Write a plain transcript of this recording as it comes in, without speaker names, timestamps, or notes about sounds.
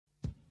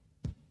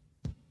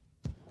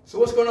So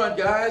what's going on,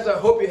 guys? I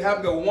hope you're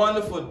having a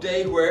wonderful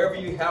day wherever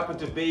you happen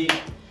to be.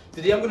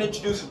 Today I'm going to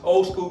introduce an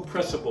old school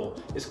principle.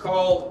 It's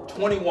called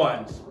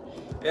 21's.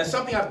 And it's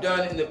something I've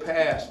done in the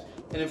past.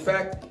 And in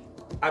fact,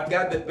 I've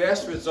got the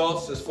best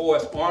results as far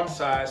as arm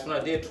size when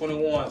I did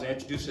 21's. I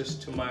introduced this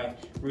to my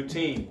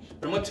routine.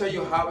 But I'm going to tell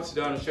you how it's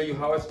done and show you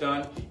how it's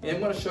done. And I'm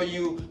going to show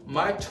you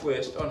my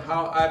twist on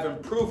how I've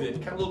improved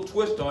it. Kind of a little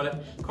twist on it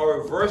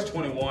called reverse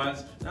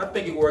 21's. And I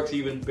think it works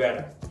even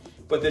better.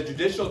 But the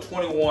traditional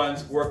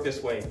 21's work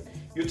this way.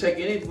 You take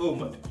any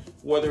movement,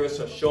 whether it's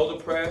a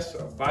shoulder press,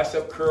 or a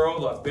bicep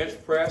curl, or a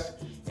bench press,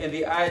 and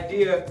the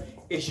idea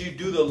is you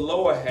do the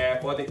lower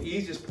half or the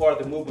easiest part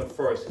of the movement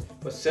first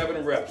for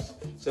 7 reps.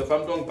 So if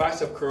I'm doing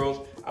bicep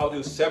curls, I'll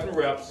do 7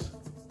 reps,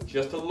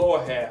 just the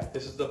lower half.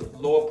 This is the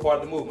lower part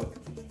of the movement.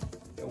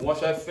 And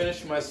once I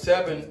finish my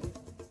 7,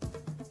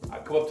 I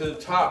come up to the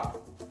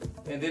top,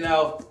 and then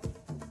I'll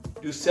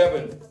do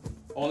 7,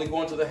 only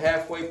going to the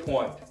halfway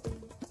point.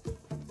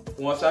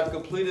 Once I've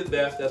completed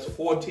that, that's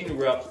 14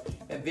 reps,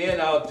 and then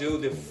I'll do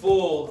the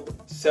full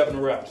 7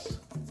 reps.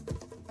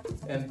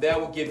 And that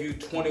will give you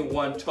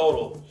 21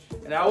 total.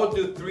 And I will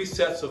do 3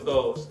 sets of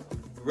those,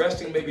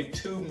 resting maybe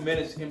 2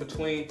 minutes in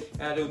between,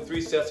 and I do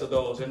 3 sets of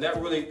those. And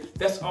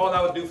that's all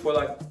I would do for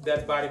like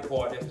that body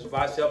part. If it's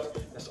biceps,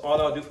 that's all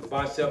I'll do for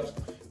biceps.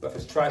 But if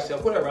it's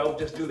triceps, whatever, I would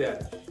just do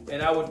that.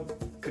 And I would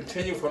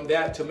continue from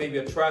that to maybe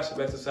a tricep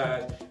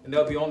exercise, and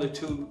there'll be only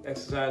 2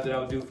 exercises that I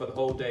would do for the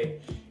whole day.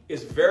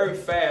 It's very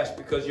fast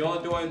because you're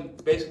only doing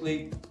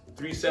basically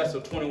 3 sets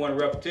of 21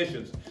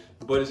 repetitions,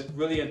 but it's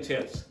really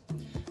intense.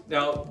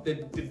 Now, the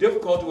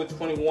difficulty with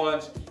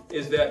 21's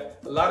is that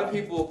a lot of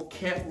people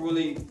can't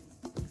really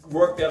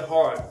work that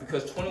hard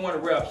because 21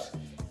 reps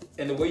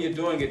and the way you're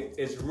doing it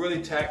is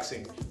really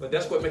taxing. But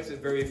that's what makes it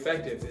very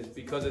effective, is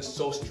because it's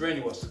so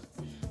strenuous.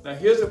 Now,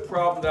 here's a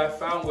problem that I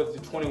found with the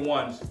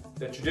 21's,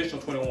 the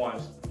traditional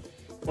 21's.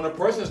 When a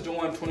person is doing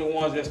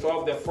 21's, they start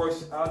with their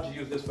first, I'll just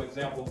use this for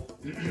example.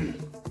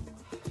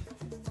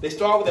 They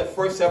start with their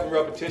first 7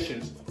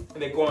 repetitions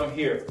and they go in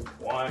here.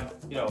 1,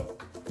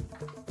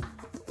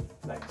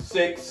 like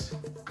 6,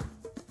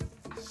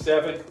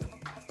 7.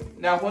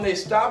 Now when they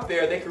stop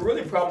there, they could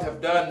really probably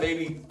have done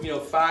maybe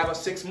 5 or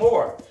 6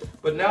 more.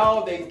 But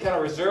now they kind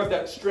of reserve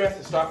that strength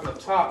and start from the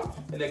top,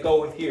 and they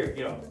go with here,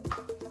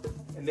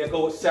 and they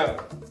go with 7.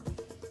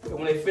 And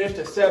when they finish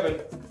the 7,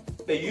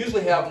 they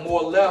usually have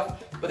more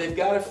left, but they've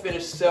got to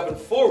finish 7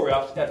 full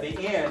reps at the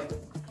end,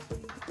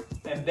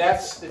 and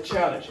that's the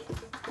challenge.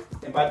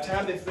 And by the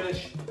time they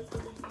finish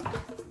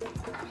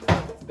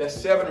the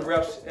 7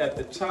 reps at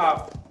the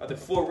top, of the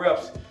full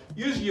reps,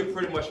 usually you're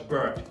pretty much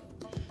burnt.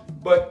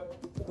 But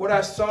what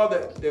I saw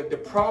that the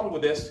problem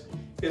with this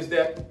is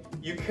that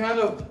you kind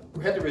of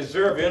had to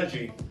reserve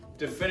energy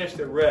to finish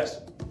the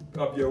rest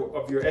of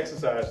your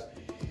exercise.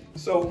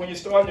 So when you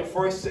start your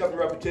first 7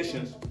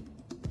 repetitions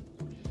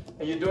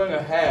and you're doing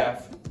a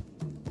half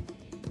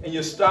and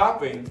you're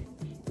stopping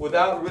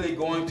without really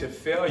going to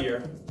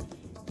failure,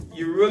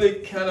 you really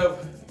kind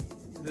of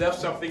left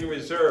something in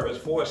reserve as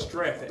far as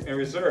strength and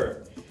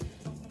reserve.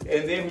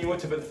 And then when you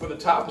went for the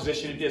top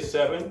position, you did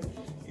 7.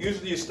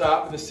 Usually you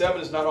stop, and the 7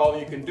 is not all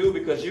you can do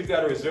because you've got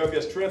to reserve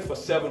your strength for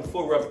 7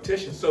 full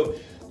repetitions. So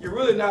you're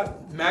really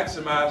not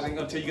maximizing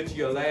until you get to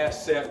your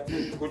last set,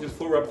 which is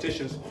full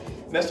repetitions.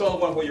 And that's the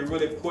only one where you're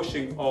really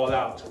pushing all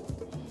out.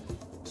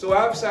 So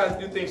I decided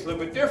to do things a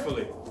little bit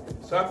differently.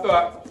 So I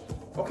thought,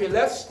 okay,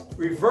 let's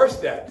reverse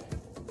that.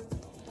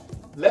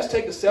 Let's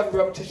take the 7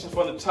 repetitions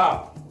from the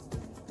top.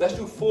 Let's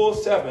do full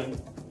 7.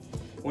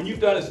 When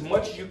you've done as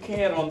much as you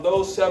can on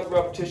those 7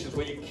 repetitions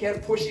where you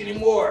can't push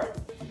anymore,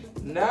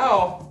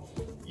 now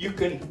you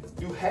can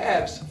do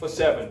halves for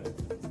 7.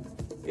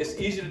 It's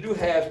easy to do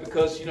halves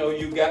because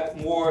you got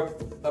more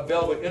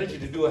available energy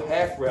to do a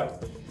half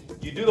rep.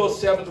 You do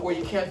those 7s where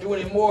you can't do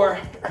any more,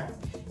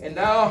 and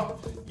now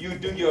you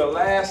do your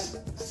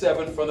last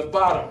 7 from the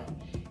bottom.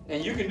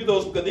 And you can do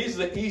those because these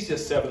are the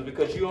easiest 7s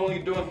because you're only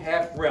doing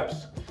half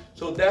reps.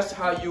 So that's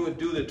how you would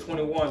do the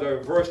 21's or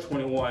reverse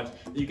 21's.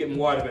 You get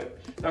more out of it.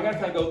 Now I'm going to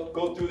kind of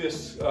go through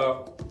this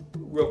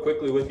real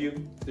quickly with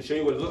you to show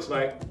you what it looks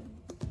like.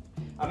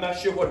 I'm not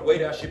sure what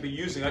weight I should be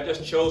using. I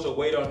just chose a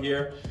weight on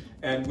here,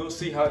 and we'll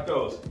see how it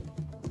goes.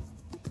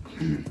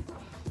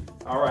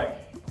 All right.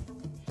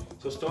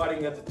 So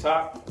starting at the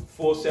top,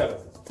 full 7.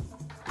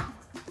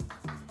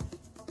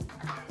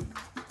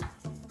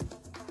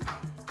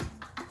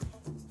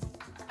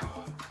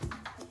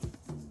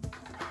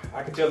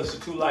 I can tell this is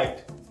too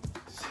light.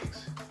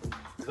 6.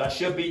 Because I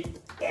should be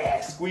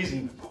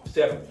squeezing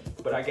 7,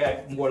 but I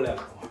got more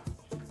left. 1,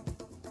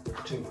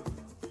 2,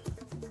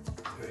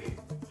 3,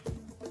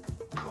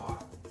 4,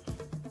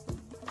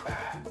 5,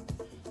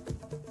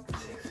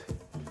 6,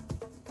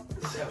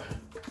 7.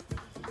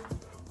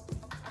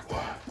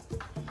 1,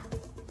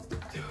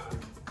 2,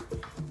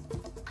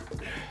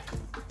 3,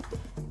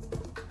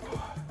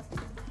 4,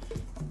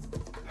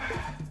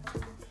 5,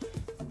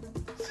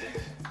 6,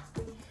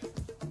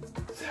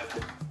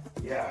 7.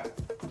 Yeah.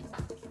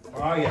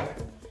 Oh yeah.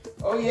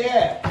 Oh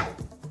yeah.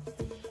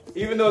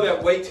 Even though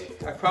that weight,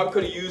 I probably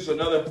could have used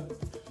another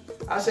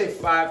I say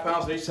 5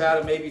 pounds on each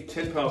side or maybe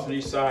 10 pounds on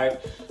each side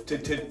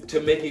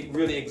to make it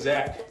really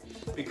exact.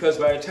 Because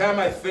by the time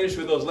I finish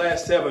with those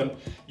last 7,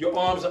 your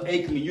arms are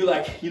aching and you're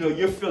like,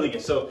 you're feeling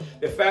it. So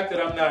the fact that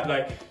I'm not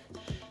like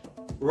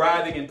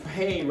writhing in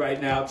pain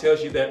right now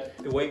tells you that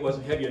the weight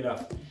wasn't heavy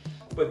enough.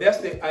 But that's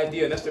the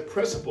idea, that's the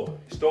principle.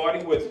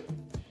 Starting with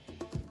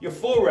your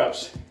full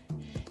reps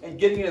and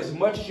getting as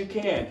much as you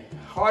can,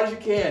 hard as you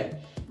can.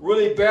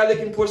 Really barely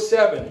can push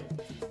 7.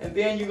 And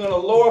then you're gonna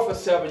lower for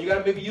 7. You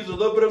gotta maybe use a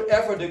little bit of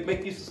effort to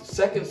make these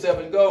second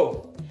 7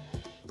 go.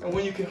 And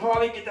when you can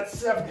hardly get that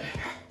 7,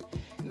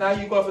 now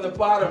you're going from the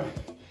bottom.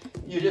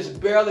 You're just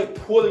barely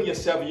pulling your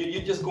 7.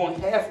 You're just going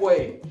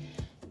halfway,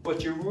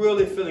 but you're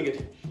really feeling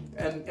it.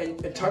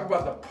 And talk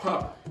about the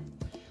pump.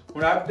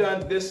 When I've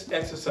done this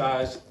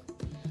exercise,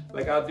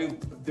 like I'll do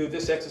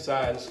this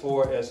exercise as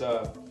far as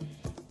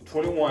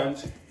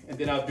 21s, and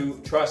then I'll do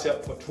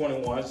tricep for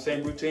 21s,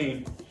 same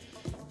routine.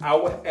 I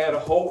would add a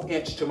whole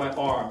inch to my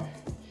arm.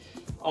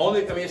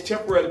 It's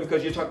temporary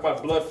because you're talking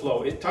about blood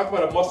flow. It talks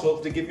about a muscle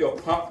to give you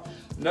a pump.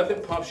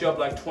 Nothing pumps you up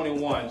like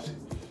 21s.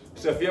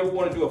 So if you ever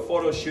want to do a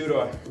photo shoot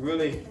or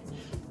really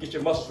get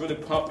your muscles really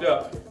pumped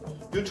up,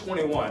 do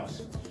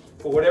 21s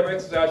for whatever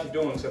exercise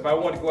you're doing. So if I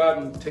want to go out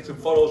and take some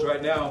photos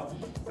right now,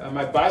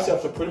 my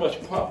biceps are pretty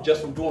much pumped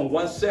just from doing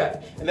 1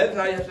 set. And that's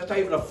not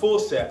even a full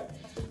set.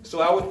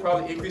 So I would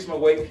probably increase my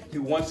weight,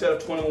 do 1 set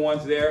of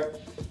 21s there,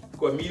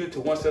 go immediately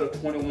to 1 set of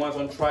 21s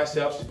on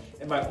triceps,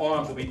 and my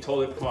arms will be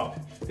totally pumped.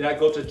 Then I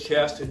go to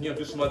chest and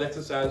do some other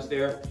exercises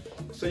there.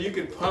 So you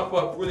can pump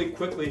up really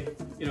quickly,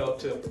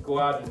 to go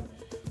out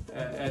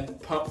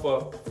and pump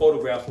for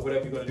photographs or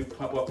whatever you're going to do,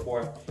 pump up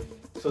for.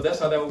 So that's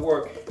how that would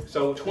work.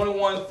 So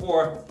 21s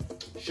for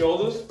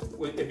shoulders.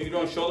 If you're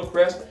doing shoulder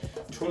press,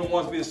 21s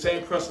will be the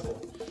same principle.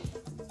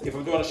 If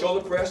I'm doing a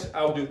shoulder press,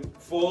 I will do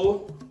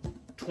full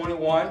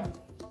 21.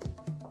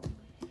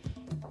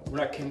 When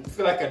I can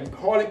feel like I can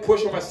hardly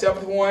push on my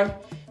 7th one,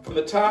 from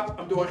the top,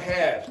 I'm doing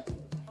halves.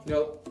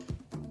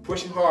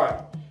 Pushing hard.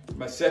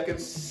 My second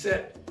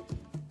set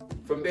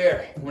from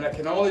there. When I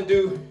can only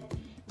do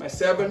my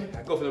 7,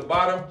 I go from the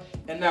bottom,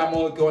 and now I'm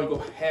only going to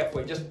go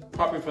halfway, just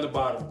pumping from the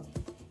bottom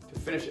to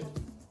finish it.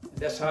 And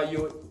that's how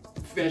you would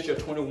finish your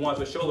 21s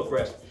with shoulder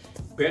press.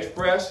 Bench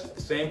press,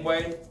 same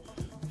way,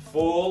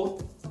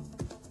 full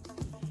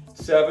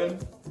 7,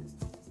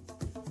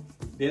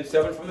 then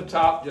 7 from the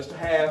top, just a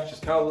half,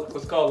 just kind of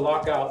what's called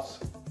lockouts,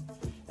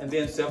 and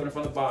then 7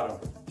 from the bottom,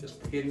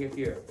 just hitting it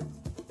here.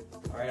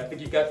 All right, I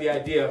think you got the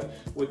idea.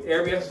 With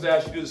every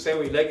exercise, you do the same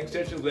way: leg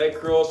extensions, leg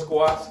curls,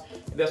 squats,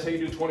 and that's how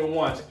you do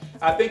 21s.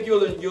 I think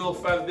you'll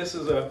find this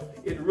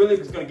it really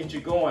is going to get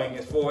you going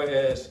as far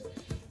as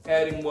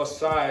adding more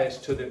size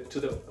to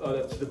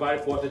the body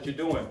part that you're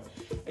doing.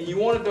 And you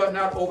want to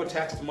not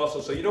overtax the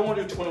muscle, so you don't want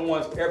to do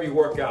 21s every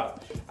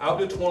workout. I'll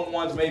do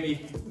 21s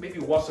maybe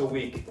once a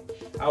week.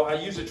 I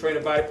usually train a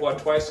body part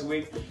twice a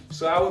week,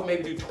 so I would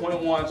maybe do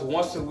 21s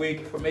once a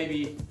week for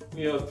maybe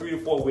 3 to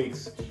 4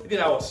 weeks, and then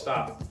I will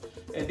stop.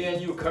 And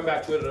then you will come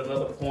back to it at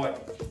another point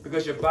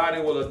because your body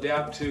will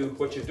adapt to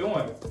what you're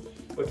doing.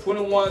 But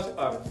 21s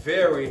are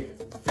very,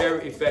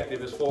 very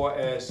effective as far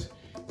as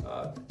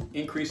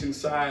increasing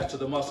size to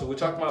the muscle. We're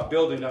talking about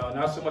building now,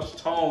 not so much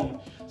tone.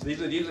 So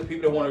these are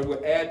people that want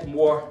to add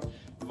more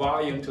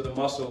volume to the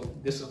muscle.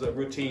 This is a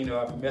routine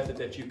or a method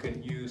that you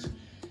can use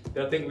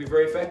that I think will be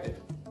very effective.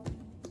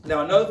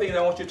 Now, another thing that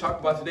I want you to talk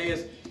about today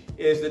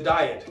is the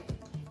diet.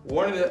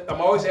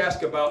 I'm always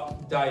asked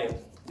about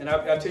diet, and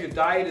I tell you,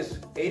 diet is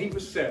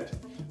 80%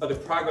 of the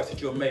progress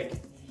that you'll make.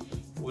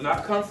 It will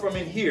not come from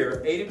in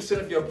here.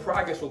 80% of your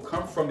progress will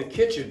come from the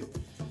kitchen.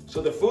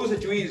 So the foods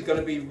that you eat is going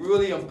to be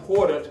really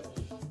important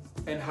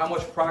in how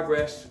much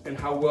progress and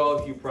how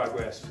well you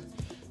progress.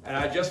 And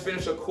I just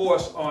finished a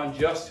course on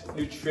just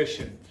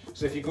nutrition.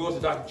 So if you go to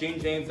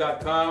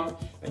drgenejames.com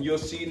and you'll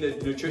see the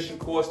nutrition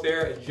course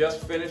there, I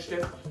just finished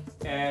it,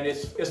 and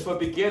it's for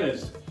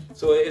beginners.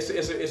 So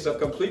it's a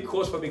complete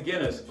course for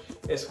beginners.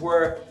 It's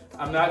where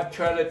I'm not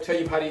trying to tell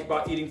you how to eat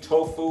about eating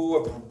tofu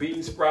or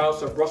bean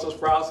sprouts or Brussels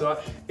sprouts.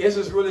 This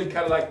is really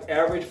kind of like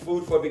average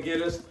food for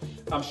beginners.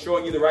 I'm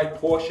showing you the right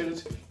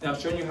portions, and I'm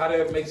showing you how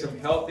to make some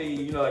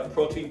healthy, like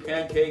protein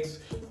pancakes,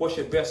 what's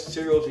your best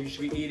cereals you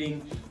should be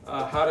eating,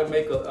 how to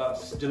make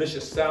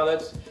delicious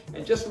salads,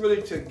 and just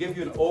really to give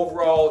you an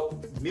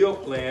overall meal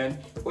plan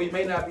where you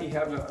may not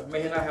have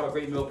a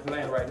great meal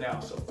plan right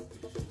now. So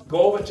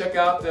go over and check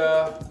out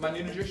my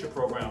new nutrition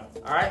program.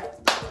 All right,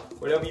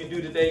 whatever you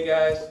do today,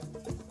 guys,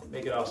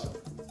 make it awesome.